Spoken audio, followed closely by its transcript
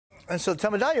And so,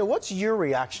 Temidayo, what's your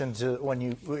reaction to when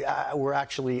you were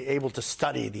actually able to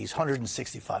study these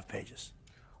 165 pages?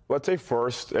 Well, I'd say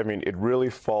first, I mean, it really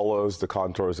follows the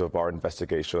contours of our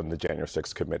investigation on the January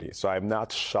 6th committee. So I'm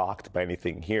not shocked by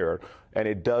anything here. And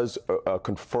it does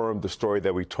confirm the story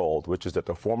that we told, which is that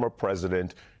the former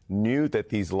president knew that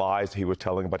these lies he was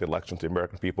telling about the election to the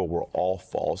American people were all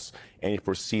false, and he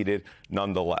proceeded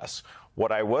nonetheless.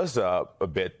 What I was a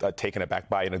bit taken aback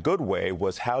by in a good way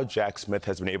was how Jack Smith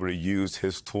has been able to use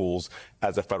his tools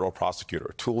as a federal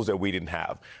prosecutor, tools that we didn't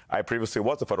have. I previously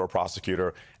was a federal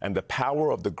prosecutor, and the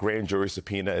power of the grand jury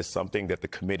subpoena is something that the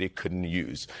committee couldn't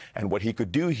use. And what he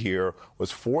could do here was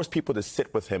force people to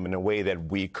sit with him in a way that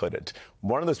we couldn't.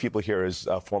 One of those people here is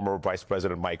former Vice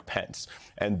President Mike Pence.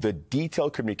 And the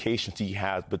detailed communications he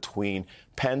has between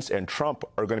Pence and Trump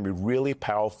are going to be really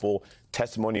powerful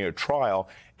testimony at trial.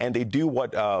 And they do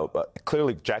what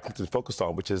clearly Jack Smith is focused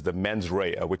on, which is the mens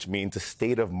rea, which means the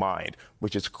state of mind,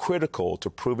 which is critical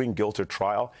to proving guilt at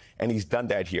trial. And he's done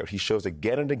that here. He shows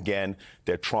again and again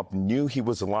that Trump knew he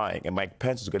was lying. And Mike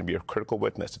Pence is going to be a critical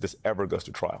witness if this ever goes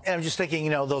to trial. And I'm just thinking,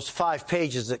 you know, those 5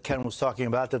 pages that Ken was talking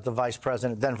about that the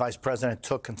then Vice President,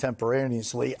 took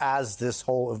contemporaneously as this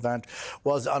whole event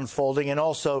was unfolding. And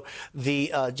also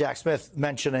the Jack Smith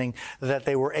mentioning that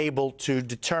they were able to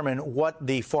determine what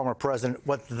the former president,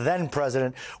 what the then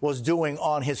president was doing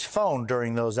on his phone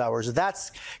during those hours.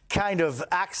 That's kind of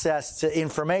access to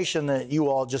information that you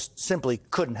all just simply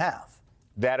couldn't have.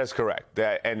 That is correct.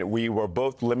 And we were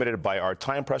both limited by our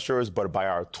time pressures, but by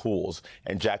our tools.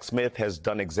 And Jack Smith has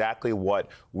done exactly what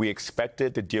we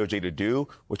expected the DOJ to do,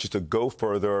 which is to go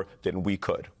further than we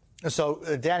could. So,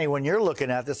 Danny, when you're looking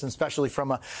at this, and especially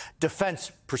from a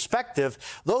defense perspective,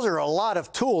 those are a lot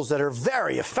of tools that are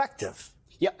very effective.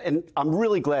 Yeah, and I'm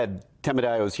really glad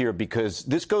Temidayo is here because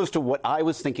this goes to what I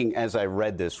was thinking as I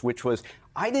read this, which was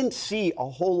I didn't see a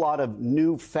whole lot of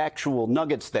new factual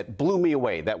nuggets that blew me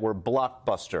away, that were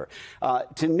blockbuster.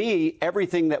 To me,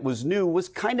 everything that was new was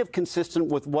kind of consistent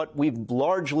with what we've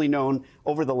largely known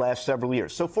over the last several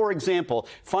years. So, for example,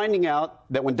 finding out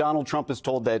that when Donald Trump is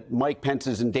told that Mike Pence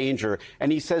is in danger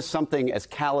and he says something as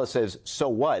callous as, "So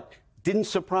what?" didn't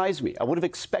surprise me. I would have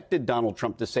expected Donald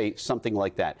Trump to say something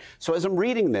like that. So as I'm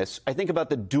reading this, I think about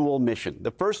the dual mission.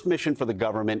 The first mission for the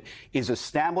government is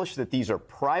establish that these are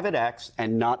private acts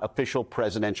and not official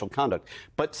presidential conduct.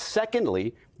 But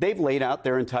secondly, they've laid out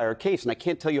their entire case. And I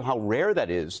can't tell you how rare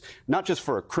that is, not just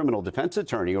for a criminal defense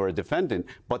attorney or a defendant,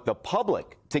 but the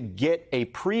public to get a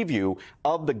preview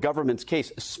of the government's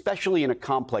case, especially in a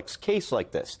complex case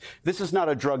like this. This is not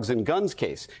a drugs and guns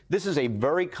case. This is a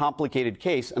very complicated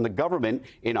case, and the government,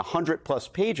 in 100-plus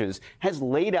pages, has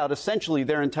laid out essentially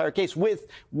their entire case with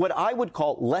what I would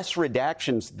call less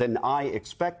redactions than I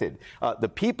expected. The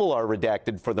people are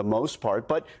redacted for the most part,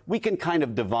 but we can kind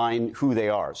of divine who they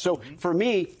are. So for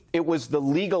me, it was the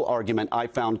legal argument I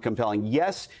found compelling.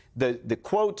 Yes, the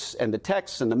quotes and the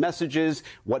texts and the messages,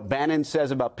 what Bannon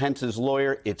says about Pence's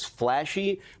lawyer, it's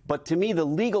flashy. But to me, the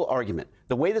legal argument,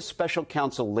 the way the special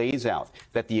counsel lays out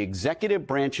that the executive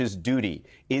branch's duty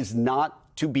is not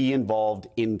to be involved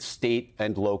in state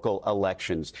and local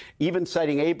elections, even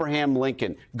citing Abraham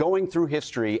Lincoln, going through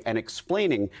history and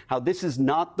explaining how this is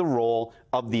not the role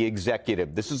of the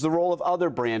executive. This is the role of other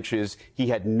branches. He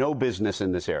had no business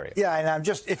in this area. Yeah, and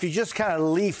if you just kind of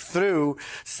leaf through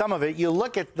some of it, you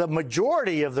look at the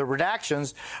majority of the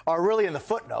redactions are really in the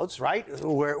footnotes, right?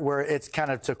 Where it's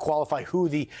kind of to qualify who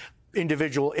the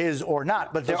individual is or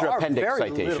not. But there are very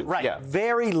little,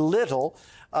 very little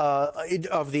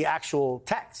of the actual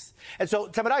text. And so,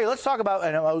 Temidayo, let's talk about,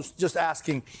 and I was just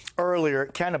asking earlier,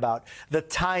 Ken, about the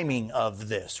timing of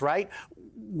this, right?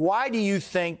 Why do you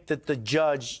think that the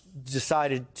judge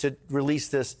decided to release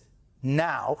this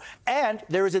now? And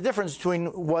there is a difference between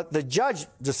what the judge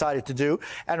decided to do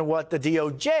and what the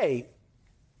DOJ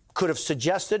could have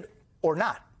suggested or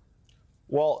not.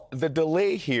 Well, the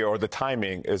delay here, or the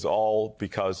timing, is all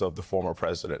because of the former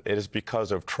president. It is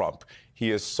because of Trump. He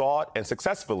has sought, and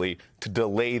successfully, to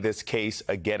delay this case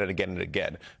again and again and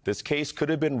again. This case could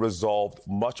have been resolved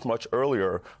much, much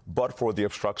earlier, but for the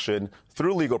obstruction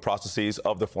through legal processes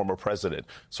of the former president.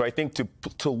 So I think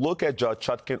to look at Judge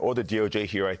Chutkan or the DOJ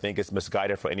here, I think is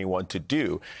misguided for anyone to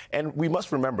do. And we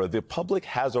must remember, the public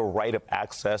has a right of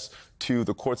access to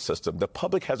the court system. The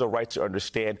public has a right to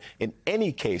understand, in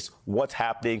any case, what's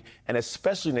happening, and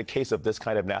especially in a case of this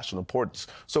kind of national importance.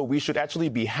 So we should actually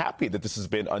be happy that this has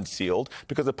been unsealed,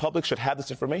 because the public should have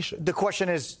this information. The question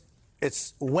is,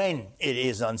 it's when it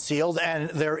is unsealed, and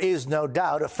there is no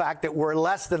doubt a fact that we're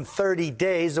less than 30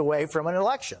 days away from an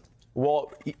election.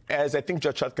 Well, as I think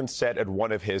Judge Chutkan said at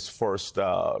one of his first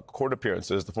court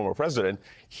appearances, the former president,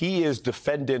 he is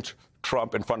defendant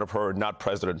Trump in front of her, not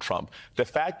President Trump. The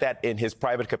fact that in his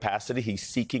private capacity he's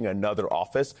seeking another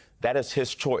office, that is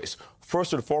his choice.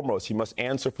 First and foremost, he must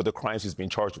answer for the crimes he's being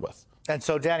charged with. And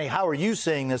so, Danny, how are you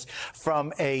seeing this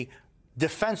from a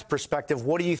defense perspective?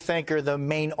 What do you think are the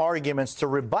main arguments to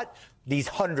rebut these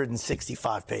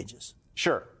 165 pages?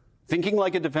 Sure. Thinking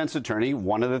like a defense attorney,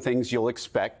 one of the things you'll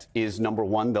expect is, number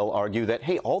one, they'll argue that,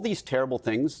 hey, all these terrible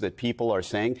things that people are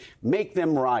saying, make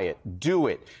them riot, do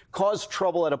it, cause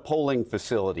trouble at a polling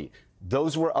facility.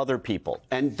 Those were other people.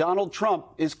 And Donald Trump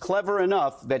is clever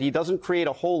enough that he doesn't create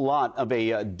a whole lot of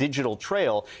a digital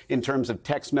trail in terms of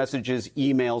text messages,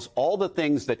 emails, all the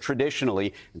things that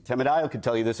traditionally, and Temidayo could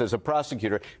tell you this as a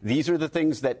prosecutor, these are the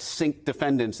things that sink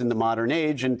defendants in the modern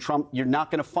age. And Trump, you're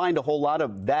not going to find a whole lot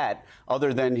of that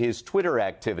other than his Twitter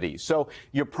activity. So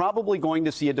you're probably going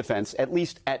to see a defense, at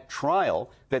least at trial,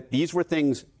 that these were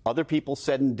things other people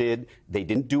said and did. They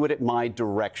didn't do it at my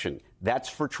direction. That's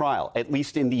for trial, at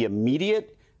least in the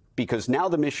immediate, because now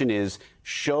the mission is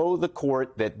show the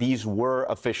court that these were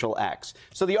official acts.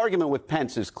 So the argument with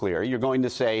Pence is clear. You're going to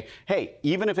say, hey,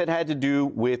 even if it had to do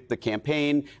with the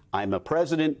campaign, I'm a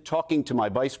president talking to my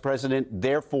vice president,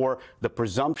 therefore the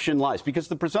presumption lies, because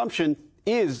the presumption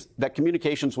is that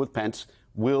communications with Pence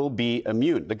will be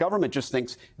immune. The government just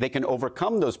thinks they can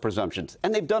overcome those presumptions,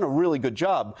 and they've done a really good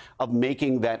job of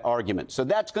making that argument. So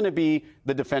that's going to be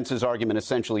the defense's argument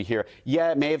essentially here.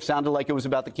 Yeah, it may have sounded like it was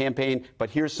about the campaign, but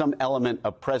here's some element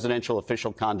of presidential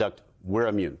official conduct. We're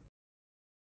immune.